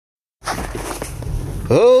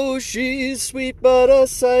Oh, she's sweet but a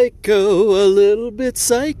psycho, a little bit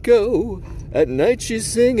psycho. At night she's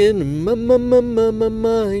singing, my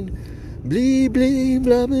mind. Blee, blee,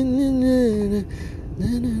 blah, blah, na, na,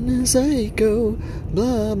 na, na, psycho,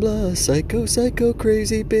 blah, blah, psycho, psycho,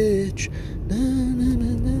 crazy bitch. Na, na,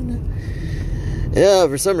 na, na, na. Yeah,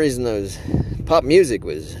 for some reason those pop music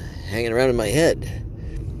was hanging around in my head.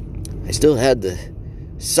 I still had the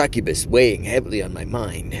succubus weighing heavily on my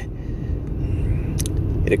mind.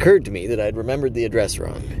 It occurred to me that I'd remembered the address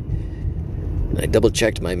wrong. I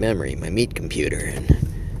double-checked my memory, my meat computer, and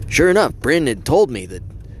sure enough, Bryn had told me that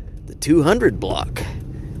the 200 block.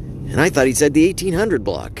 And I thought he said the 1800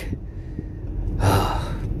 block.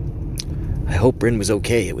 I hope Bryn was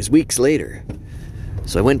okay. It was weeks later.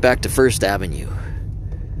 So I went back to First Avenue.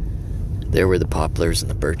 There were the poplars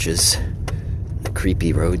and the birches, the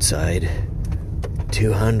creepy roadside.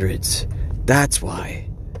 200s. That's why.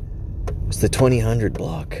 It was the 2000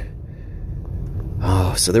 block.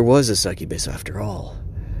 Oh, so there was a succubus after all.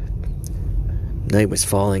 Night was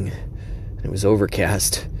falling, and it was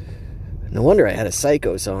overcast. No wonder I had a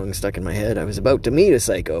Psycho song stuck in my head. I was about to meet a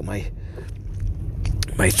psycho. My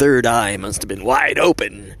third eye must have been wide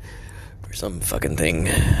open or some fucking thing.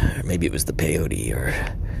 Or maybe it was the peyote or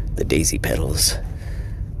the daisy petals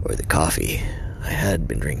or the coffee. I had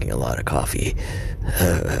been drinking a lot of coffee.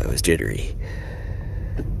 I was jittery.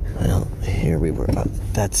 Well, here we were.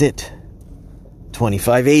 That's it.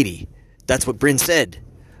 2580. That's what Bryn said.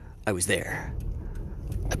 I was there.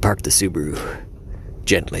 I parked the Subaru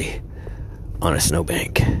gently on a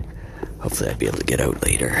snowbank. Hopefully I'd be able to get out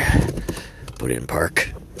later. Put it in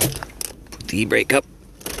park. Put the e-brake up.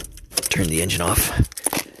 Turned the engine off.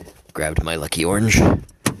 Grabbed my Lucky Orange.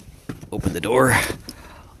 Opened the door.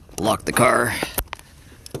 Locked the car.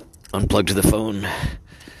 Unplugged the phone.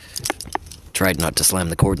 Tried not to slam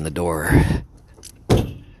the cord in the door.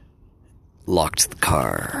 Locked the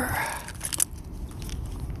car.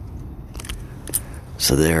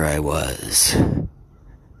 So there I was,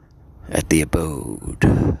 at the abode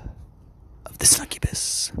of the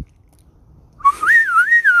succubus.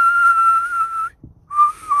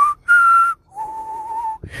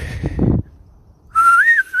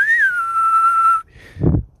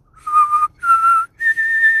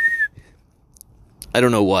 I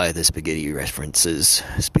don't know why the spaghetti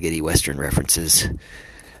western references,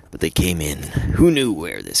 but they came in. Who knew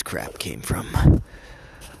where this crap came from?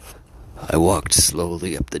 I walked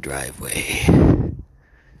slowly up the driveway,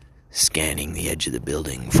 scanning the edge of the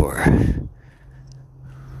building for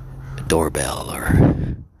a doorbell or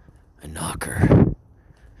a knocker.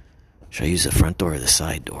 Should I use the front door or the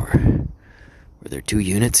side door? Were there 2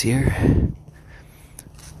 units here?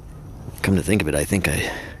 Come to think of it, I think I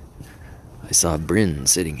saw Bryn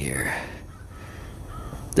sitting here.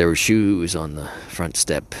 There were shoes on the front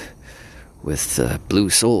step with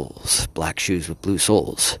blue soles, black shoes with blue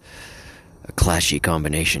soles. A clashy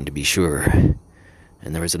combination, to be sure.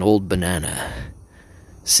 And there was an old banana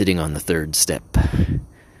sitting on the 3rd step.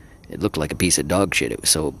 It looked like a piece of dog shit. It was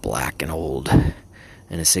so black and old.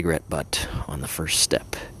 And a cigarette butt on the 1st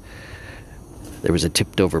step. There was a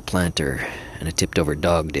tipped-over planter and a tipped-over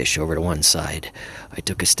dog dish over to one side. I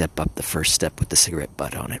took a step up the 1st step with the cigarette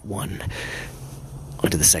butt on it. 1.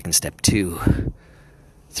 Onto the 2nd step, 2.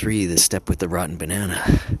 3, the step with the rotten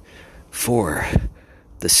banana. 4,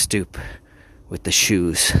 the stoop with the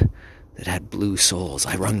shoes that had blue soles.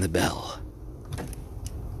 I rung the bell.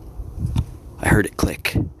 I heard it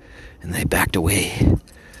click, and they backed away.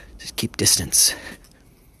 Just keep distance.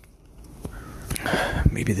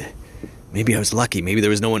 Maybe I was lucky. Maybe there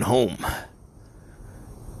was no one home.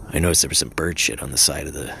 I noticed there was some bird shit on the side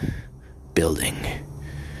of the building.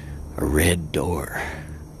 A red door.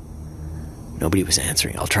 Nobody was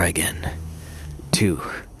answering. I'll try again. 2,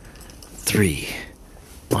 3,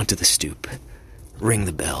 onto the stoop. Ring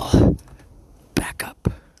the bell. Back up.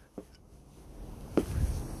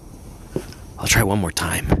 I'll try one more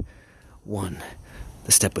time. 1,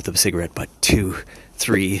 the step with the cigarette butt. 2,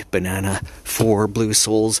 3, banana. 4, blue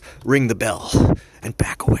soles. Ring the bell. And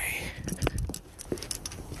back away.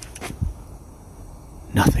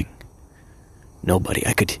 Nothing. Nobody.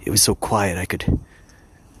 It was so quiet I could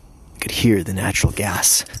hear the natural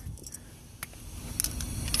gas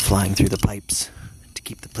flying through the pipes to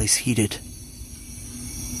keep the place heated.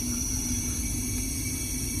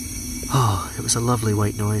 Oh, it was a lovely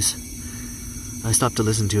white noise. I stopped to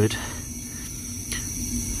listen to it.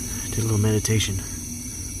 Did a little meditation.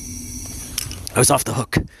 I was off the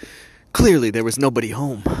hook. Clearly there was nobody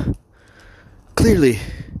home. Clearly.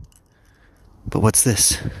 But what's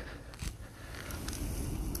this?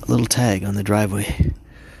 A little tag on the driveway.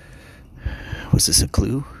 Was this a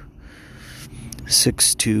clue?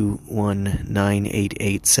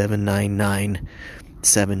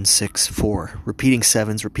 621-988-799-764. Repeating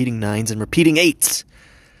sevens, repeating nines, and repeating eights.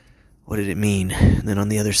 What did it mean? And then on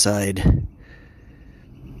the other side,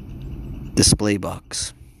 display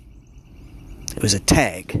box. It was a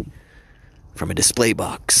tag from a display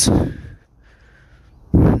box.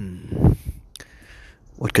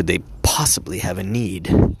 What could they possibly have a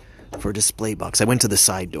need for a display box? I went to the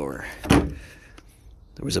side door.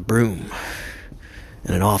 There was a broom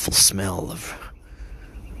and an awful smell of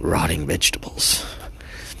rotting vegetables.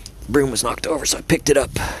 The broom was knocked over, so I picked it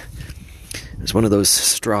up. It was one of those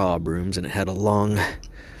straw brooms, and it had a long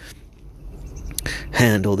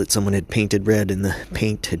handle that someone had painted red, and the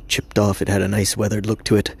paint had chipped off. It had a nice weathered look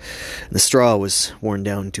to it. And the straw was worn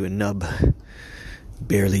down to a nub,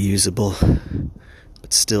 barely usable,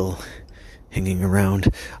 but still hanging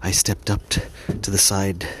around. I stepped up to the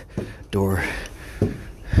side door,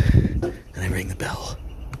 and I rang the bell.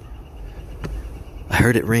 I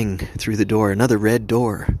heard it ring through the door, another red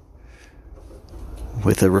door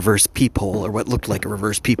with a reverse peephole, or what looked like a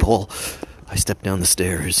reverse peephole. I stepped down the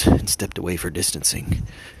stairs and stepped away for distancing.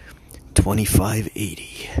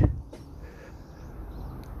 2580.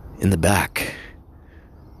 In the back,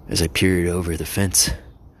 as I peered over the fence,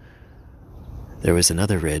 there was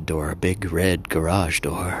another red door, a big red garage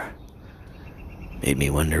door. Made me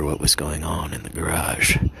wonder what was going on in the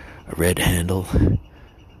garage. A red handle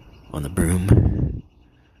on the broom.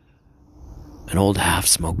 An old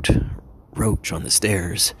half-smoked roach on the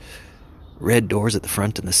stairs. Red doors at the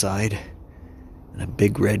front and the side. And a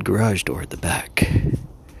big red garage door at the back.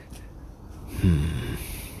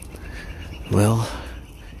 Well,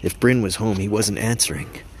 if Bryn was home, he wasn't answering.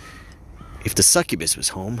 If the succubus was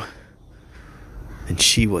home, then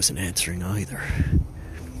she wasn't answering either.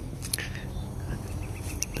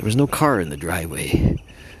 There was no car in the driveway,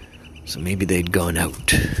 so maybe they'd gone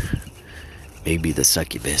out. Maybe the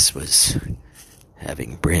succubus was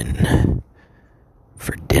having Bryn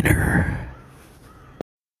for dinner.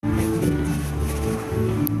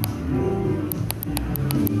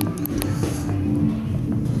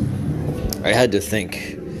 I had to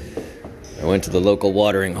think. I went to the local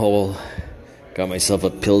watering hole, got myself a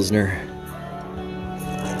Pilsner.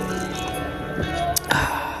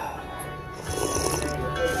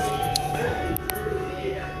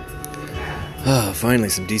 Finally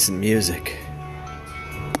some decent music.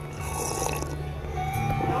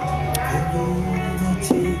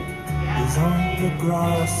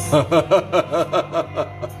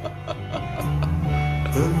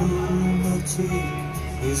 The lunatic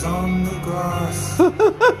is on the grass.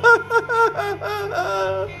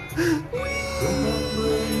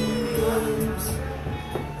 Remembering games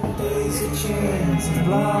and daisy chains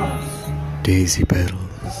and laughs. Daisy petals.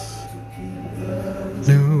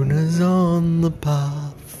 Luna's on the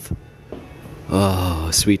path. Oh,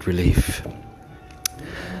 sweet relief.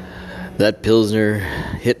 That Pilsner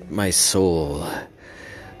hit my soul.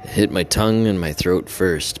 It hit my tongue and my throat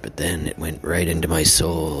first, but then it went right into my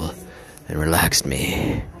soul and relaxed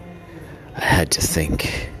me. I had to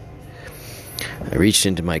think. I reached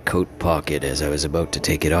into my coat pocket as I was about to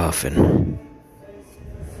take it off, and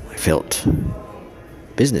I felt a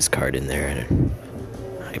business card in there. And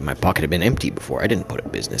my pocket had been empty before. I didn't put a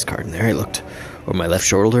business card in there. I looked over my left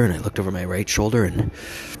shoulder, and I looked over my right shoulder, and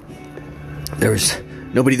there was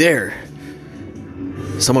nobody there.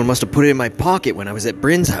 Someone must have put it in my pocket when I was at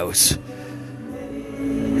Bryn's house.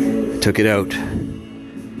 Took it out.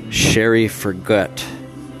 Sherry Forget.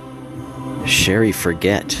 Sherry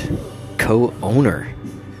Forget. Co-owner.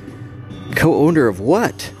 Co-owner of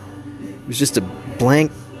what? It was just a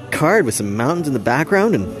blank card with some mountains in the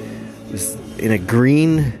background, and it was in a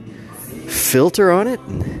green filter on it,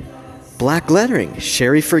 and black lettering.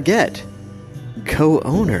 Sherry Forget.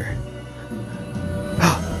 Co-owner.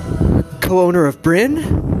 Co-owner of Bryn?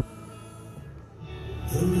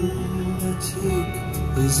 The lunatic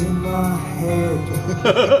is in my head.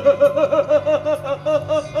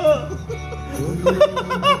 The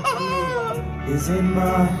lunatic is in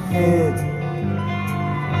my head.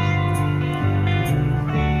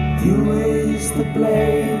 You raise the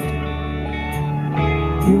blade,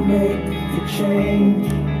 you make the change,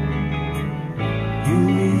 you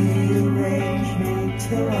rearrange me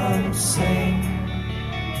till I'm sane.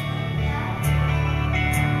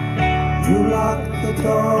 You lock the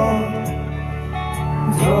door,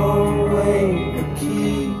 throw away the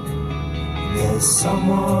key. There's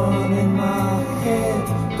someone in my head,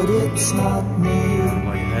 but it's not me.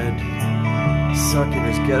 My head.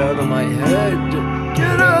 Succubus, get out of my head.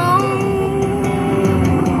 Get out!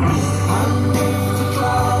 I'm with the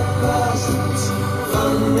cloud burst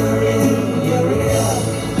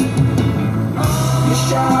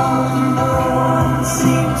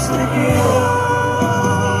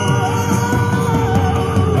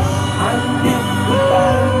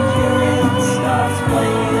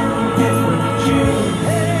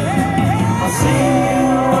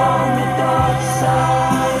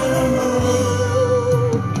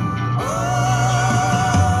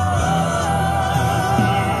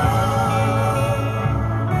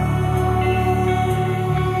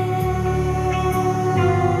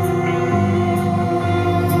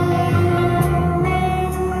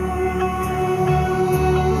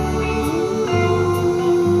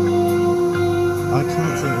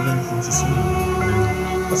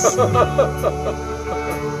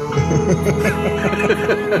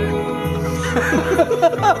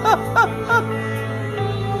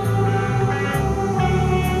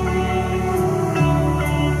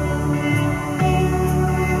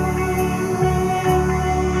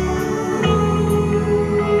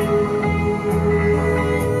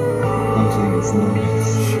It's nice.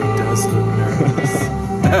 She does look nervous.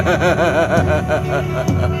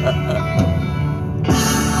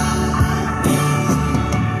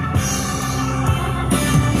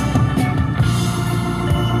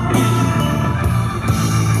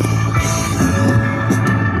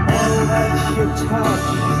 All that you touch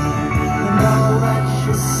and all that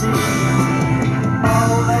you see,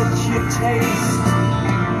 all that you taste,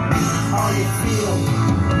 all you feel,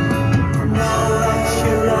 and all that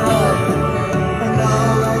you love, and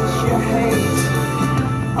all that you hate,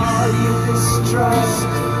 all you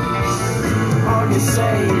distrust, all you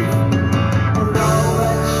save, and all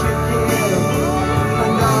that you give,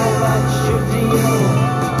 and all that you deal,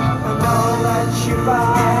 and all that you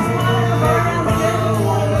buy.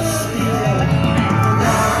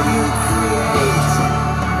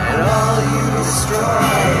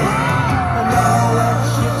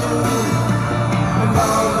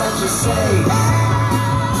 Say,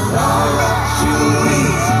 and all that you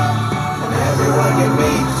eat, and everyone you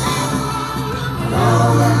meet, and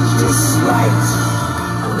all that you slight,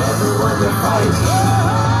 and everyone you fight,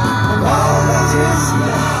 and all that is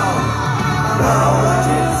now, and all that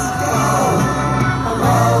is gone, and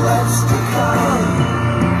all that's to come,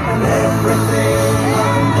 and everything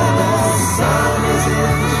under the sun is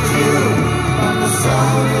in view, and the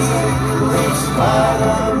sun is eclipsed by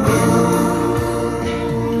the moon.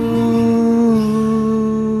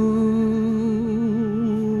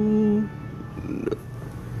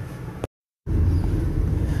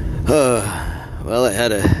 Well, I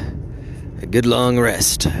had a good long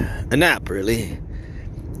rest. A nap, really.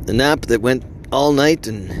 A nap that went all night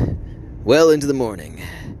and well into the morning.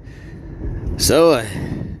 So I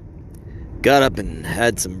got up and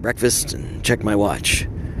had some breakfast and checked my watch.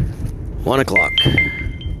 1 o'clock.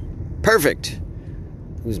 Perfect!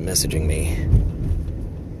 Who's messaging me?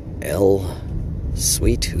 L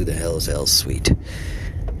Sweet? Who the hell is L Sweet?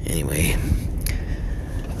 Anyway,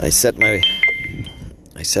 I set my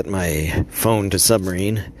phone to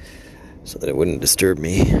submarine so that it wouldn't disturb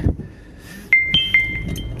me.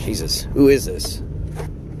 Jesus, who is this?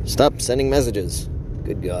 Stop sending messages.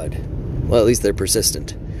 Good God. Well, at least they're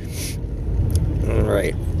persistent.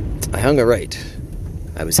 Alright. I hung a right.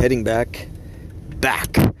 I was heading back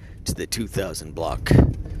to the 2000 block.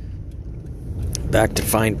 Back to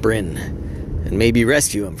find Bryn and maybe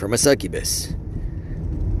rescue him from a succubus.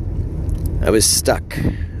 I was stuck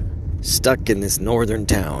in this northern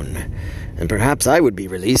town, and perhaps I would be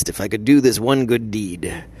released if I could do this one good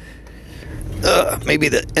deed. Maybe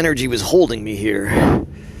the energy was holding me here.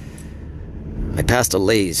 I passed a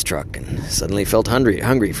Lay's truck and suddenly felt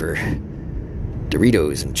hungry for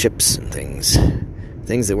Doritos and chips and things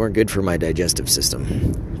that weren't good for my digestive system.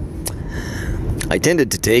 I tended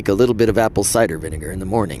to take a little bit of apple cider vinegar in the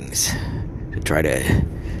mornings to try to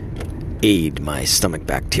aid my stomach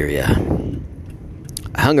bacteria.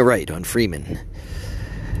 I hung a right on Freeman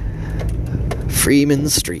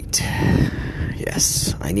Street.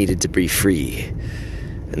 Yes, I needed to be free,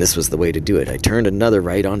 and this was the way to do it. I turned another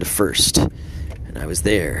right onto First, and I was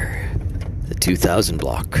there, the 2000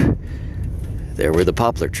 block. There were the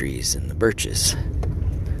poplar trees and the birches,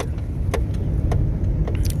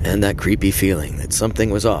 and that creepy feeling that something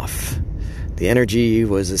was off. The energy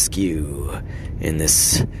was askew in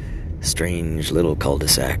this strange little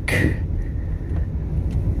cul-de-sac.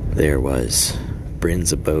 There was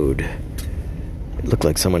Bryn's abode. It looked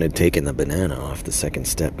like someone had taken the banana off the second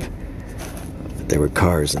step. But there were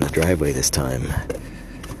cars in the driveway this time.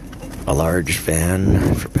 A large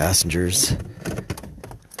van for passengers.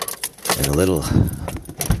 And a little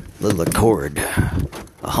Accord.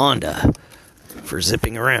 A Honda for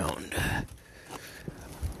zipping around.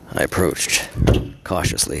 I approached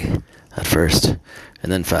cautiously at first,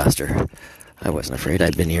 and then faster. I wasn't afraid.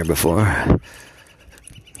 I'd been here before.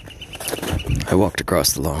 I walked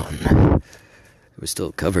across the lawn. It was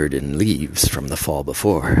still covered in leaves from the fall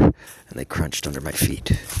before, and they crunched under my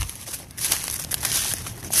feet.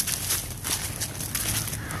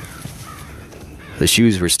 The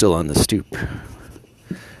shoes were still on the stoop,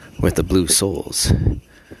 with the blue soles,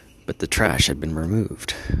 but the trash had been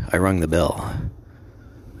removed. I rung the bell.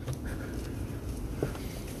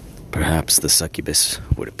 Perhaps the succubus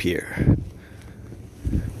would appear.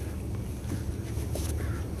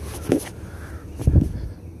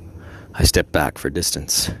 I stepped back for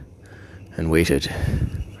distance and waited.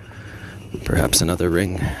 Perhaps another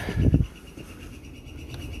ring.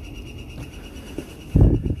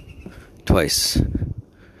 Twice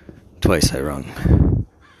I rung.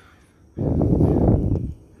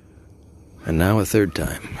 And now a third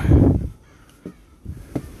time.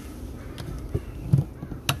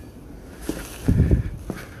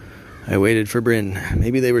 I waited for Bryn.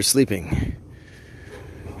 Maybe they were sleeping.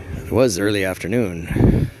 It was early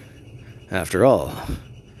afternoon. After all.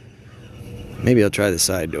 Maybe I'll try the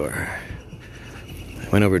side door. I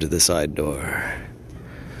went over to the side door.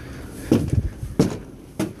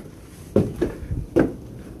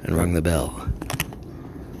 And rung the bell.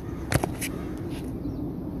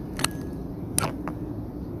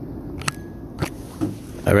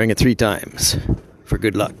 I rang it 3 times for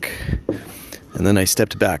good luck, and then I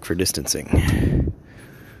stepped back for distancing.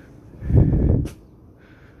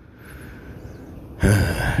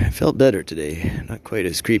 I felt better today, not quite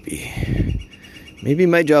as creepy. Maybe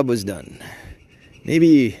my job was done.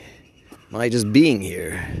 Maybe my just being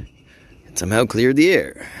here had somehow cleared the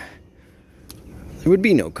air. There would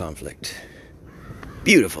be no conflict.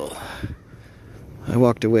 Beautiful. I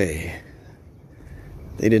walked away.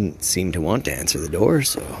 They didn't seem to want to answer the door,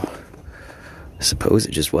 so I suppose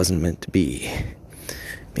it just wasn't meant to be.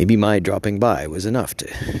 Maybe my dropping by was enough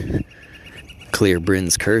to clear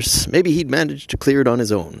Bryn's curse. Maybe he'd managed to clear it on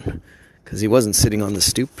his own, because he wasn't sitting on the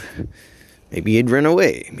stoop. Maybe he'd run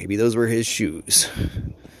away. Maybe those were his shoes.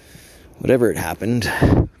 Whatever had happened,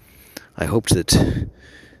 I hoped that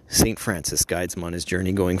St. Francis guides him on his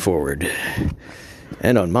journey going forward.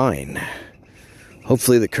 And on mine.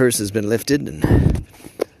 Hopefully the curse has been lifted and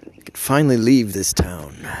I can finally leave this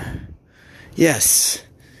town. Yes.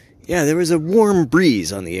 Yeah, there was a warm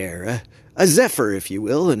breeze on the air. A zephyr, if you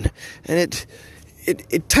will, and it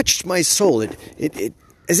touched my soul. It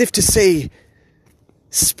as if to say,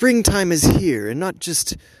 springtime is here, and not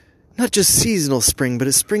just seasonal spring, but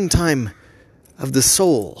a springtime of the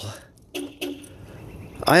soul.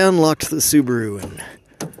 I unlocked the Subaru and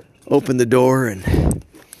opened the door and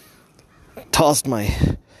tossed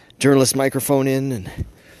my journalist microphone in and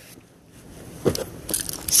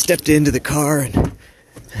stepped into the car and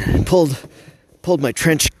pulled my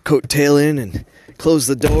trench coat tail in and closed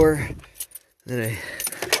the door. Then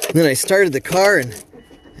I started the car and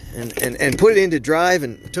put it into drive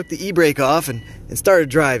and took the e-brake off and started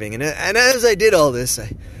driving. And as I did all this, I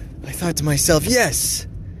thought to myself, yes,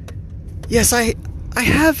 I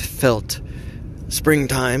have felt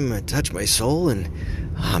springtime touch my soul, and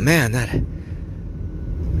man,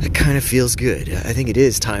 that kind of feels good. I think it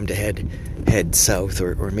is time to head south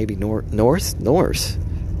or maybe north.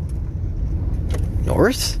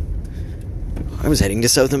 I was heading to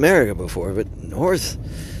South America before, but north.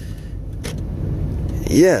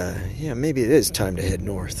 Yeah, maybe it is time to head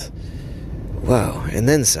north. Wow, and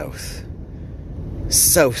then south.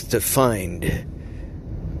 South to find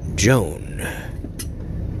Joan.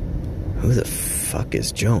 Who the fuck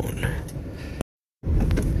is Joan?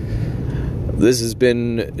 This has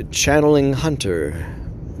been Channeling Hunter,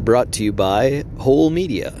 brought to you by Whole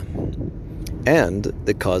Media and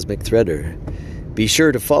The Cosmic Threader. Be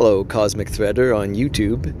sure to follow Cosmic Threader on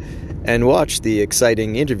YouTube and watch the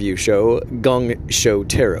exciting interview show Gong Show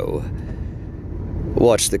Tarot.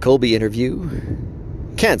 Watch the Colby interview,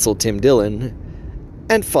 cancel Tim Dillon,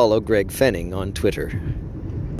 and follow Greg Fenning on Twitter.